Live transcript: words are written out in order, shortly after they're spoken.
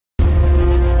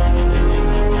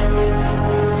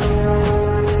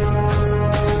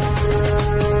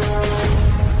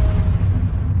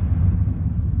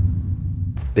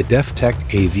The DefTech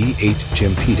AV8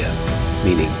 Gempita,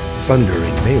 meaning thunder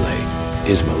in Malay,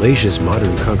 is Malaysia's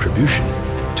modern contribution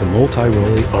to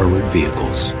multirole armored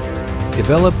vehicles.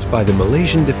 Developed by the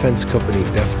Malaysian defense company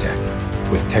DefTech,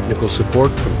 with technical support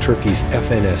from Turkey's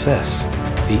FNSS,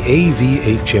 the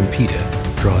AV8 Gempita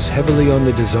draws heavily on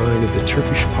the design of the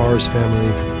Turkish Pars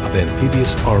family of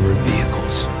amphibious armored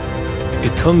vehicles.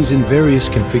 It comes in various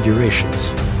configurations,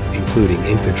 including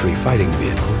infantry fighting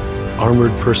vehicle,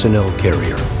 armored personnel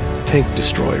carrier, tank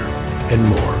destroyer, and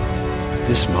more.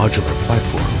 This modular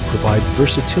platform provides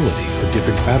versatility for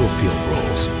different battlefield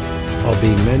roles, while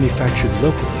being manufactured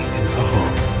locally in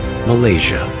Pahang,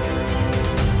 Malaysia.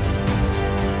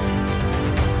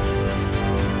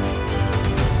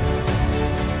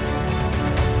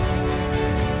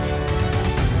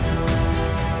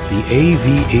 The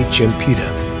AV8 Gempita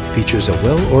features a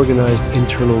well-organized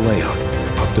internal layout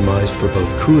optimized for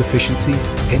both crew efficiency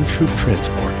and troop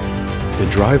transport. The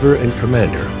driver and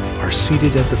commander are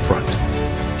seated at the front,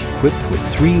 equipped with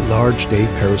 3 large day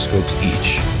periscopes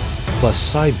each, plus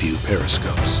side view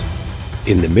periscopes.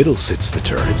 In the middle sits the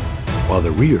turret, while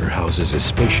the rear houses a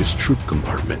spacious troop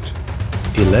compartment.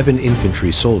 11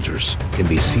 infantry soldiers can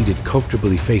be seated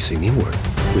comfortably facing inward,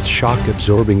 with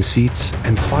shock-absorbing seats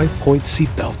and 5-point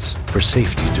seat belts for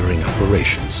safety during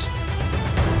operations.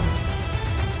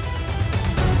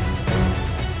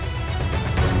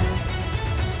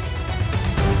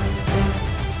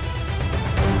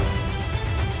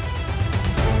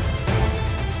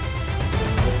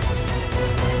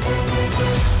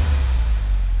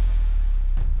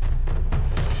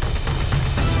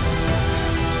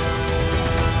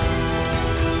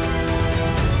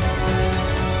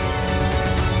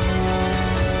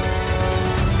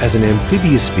 As an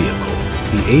amphibious vehicle,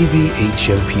 the AV8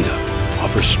 Gempita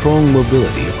offers strong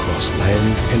mobility across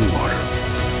land and water.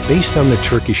 Based on the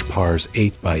Turkish Pars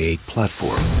 8x8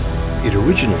 platform, it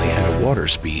originally had a water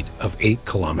speed of 8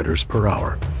 kilometers per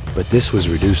hour, but this was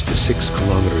reduced to 6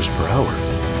 kilometers per hour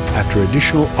after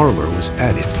additional armor was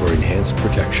added for enhanced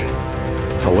protection.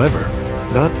 However,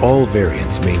 not all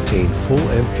variants maintain full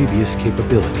amphibious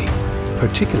capability,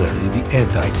 particularly the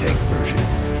anti-tank version,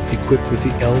 equipped with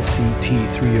the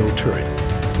LCT-30 turret,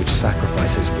 which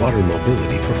sacrifices water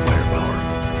mobility for firepower.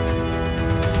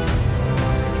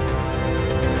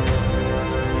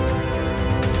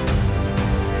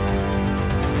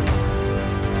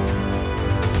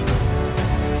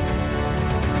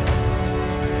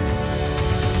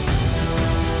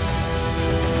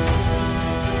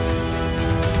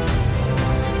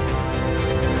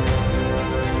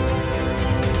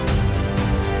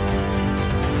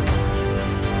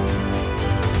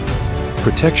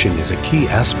 Protection is a key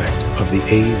aspect of the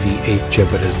AV8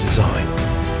 Gempita's design.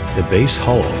 The base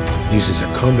hull uses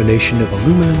a combination of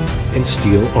aluminum and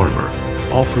steel armor,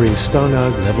 offering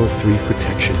STANAG Level 3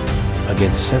 protection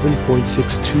against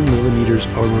 7.62mm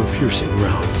armor-piercing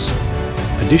rounds.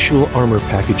 Additional armor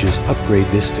packages upgrade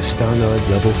this to STANAG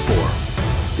Level 4,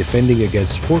 defending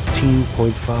against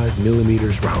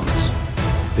 14.5mm rounds.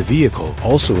 The vehicle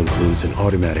also includes an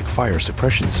automatic fire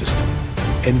suppression system,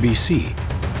 NBC,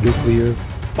 nuclear,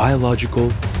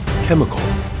 biological, chemical,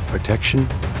 protection,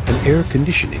 and air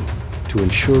conditioning to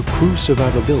ensure crew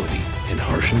survivability in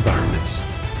harsh environments.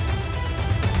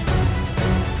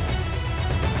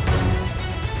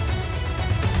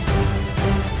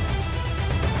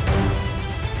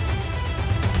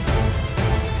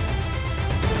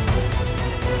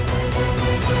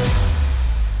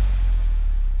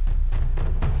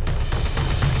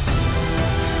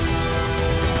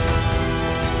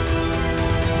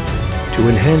 To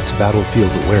enhance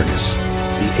battlefield awareness,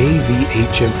 the AV8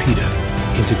 Gempita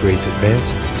integrates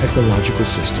advanced technological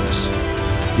systems.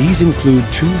 These include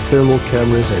 2 thermal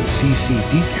cameras and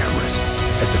CCD cameras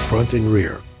at the front and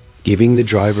rear, giving the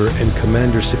driver and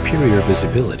commander superior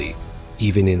visibility,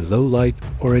 even in low light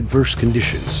or adverse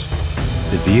conditions.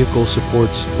 The vehicle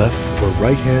supports left or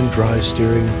right-hand drive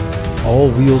steering,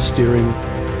 all-wheel steering,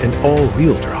 and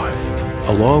all-wheel drive,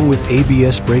 along with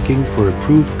ABS braking for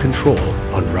improved control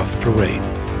on rough terrain.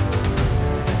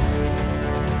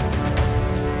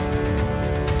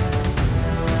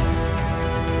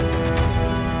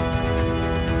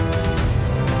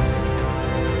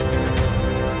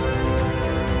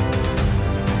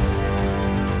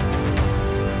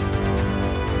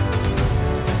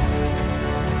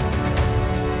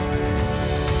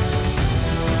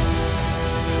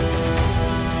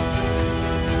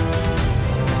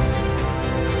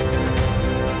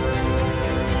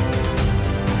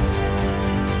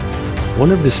 One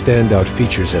of the standout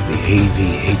features of the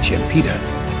AV8 Gempita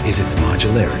is its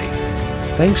modularity.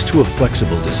 Thanks to a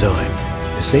flexible design,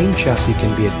 The same chassis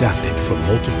can be adapted for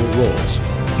multiple roles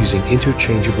using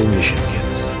interchangeable mission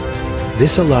kits.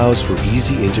 This allows for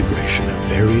easy integration of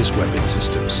various weapon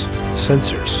systems,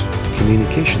 sensors,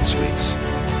 communication suites,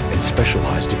 and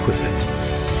specialized equipment.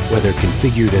 Whether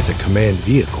configured as a command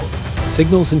vehicle,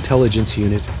 signals intelligence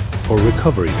unit, or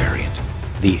recovery variant,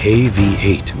 the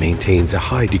AV8 maintains a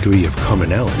high degree of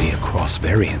commonality across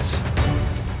variants.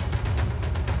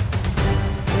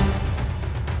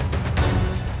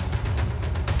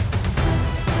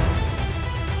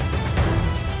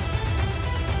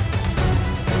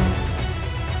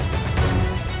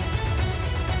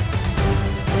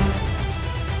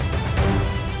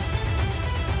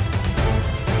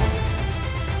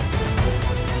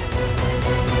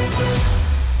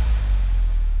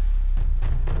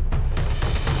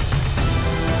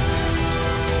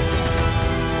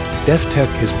 DefTech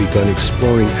has begun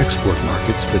exploring export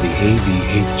markets for the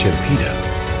AV8 Gempita.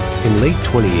 In late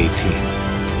 2018,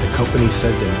 the company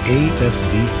sent an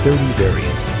AFV30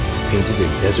 variant painted in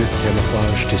desert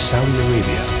camouflage to Saudi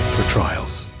Arabia for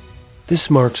trials. This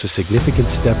marks a significant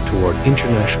step toward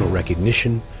international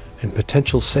recognition and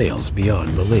potential sales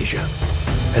beyond Malaysia.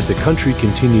 As the country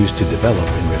continues to develop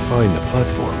and refine the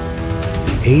platform,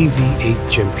 the AV8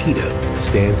 Gempita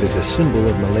stands as a symbol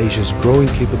of Malaysia's growing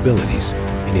capabilities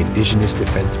in indigenous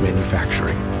defense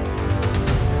manufacturing.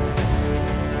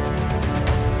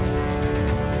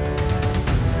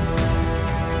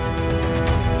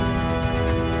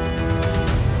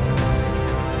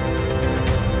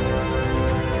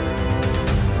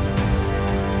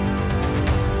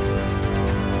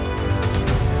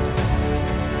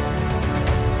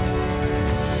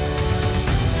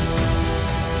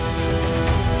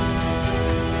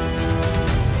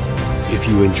 If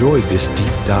you enjoyed this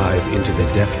deep dive into the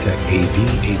DefTech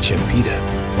AV8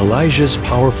 Gempita, Malaysia's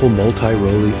powerful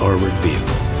multirole armored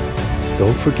vehicle,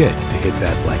 don't forget to hit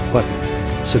that like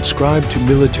button, subscribe to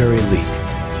MilitaryLeak,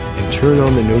 and turn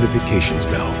on the notifications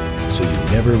bell so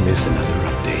you never miss another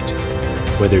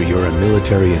update. Whether you're a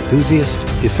military enthusiast,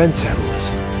 defense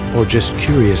analyst, or just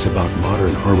curious about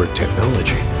modern armored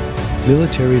technology,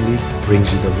 MilitaryLeak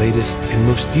brings you the latest and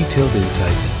most detailed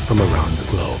insights from around the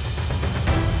globe.